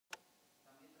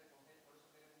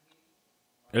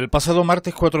El pasado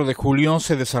martes 4 de julio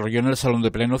se desarrolló en el Salón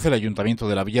de Plenos del Ayuntamiento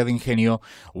de la Villa de Ingenio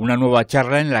una nueva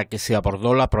charla en la que se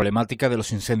abordó la problemática de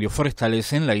los incendios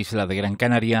forestales en la isla de Gran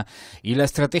Canaria y la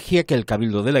estrategia que el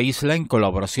Cabildo de la isla, en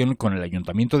colaboración con el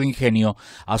Ayuntamiento de Ingenio,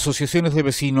 asociaciones de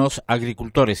vecinos,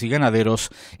 agricultores y ganaderos,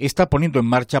 está poniendo en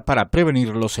marcha para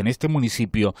prevenirlos en este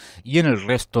municipio y en el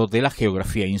resto de la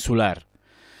geografía insular.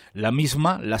 La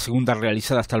misma, la segunda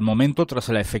realizada hasta el momento tras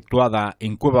la efectuada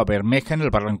en Cueva Bermeja, en el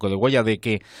Barranco de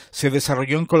Guayadeqe, se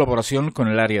desarrolló en colaboración con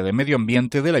el Área de Medio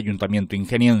Ambiente del Ayuntamiento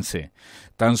ingeniense.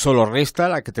 Tan solo resta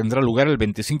la que tendrá lugar el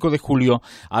 25 de julio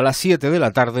a las 7 de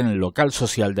la tarde en el Local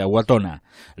Social de Aguatona.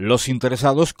 Los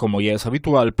interesados, como ya es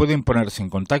habitual, pueden ponerse en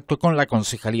contacto con la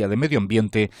Concejalía de Medio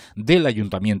Ambiente del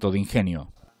Ayuntamiento de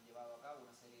Ingenio.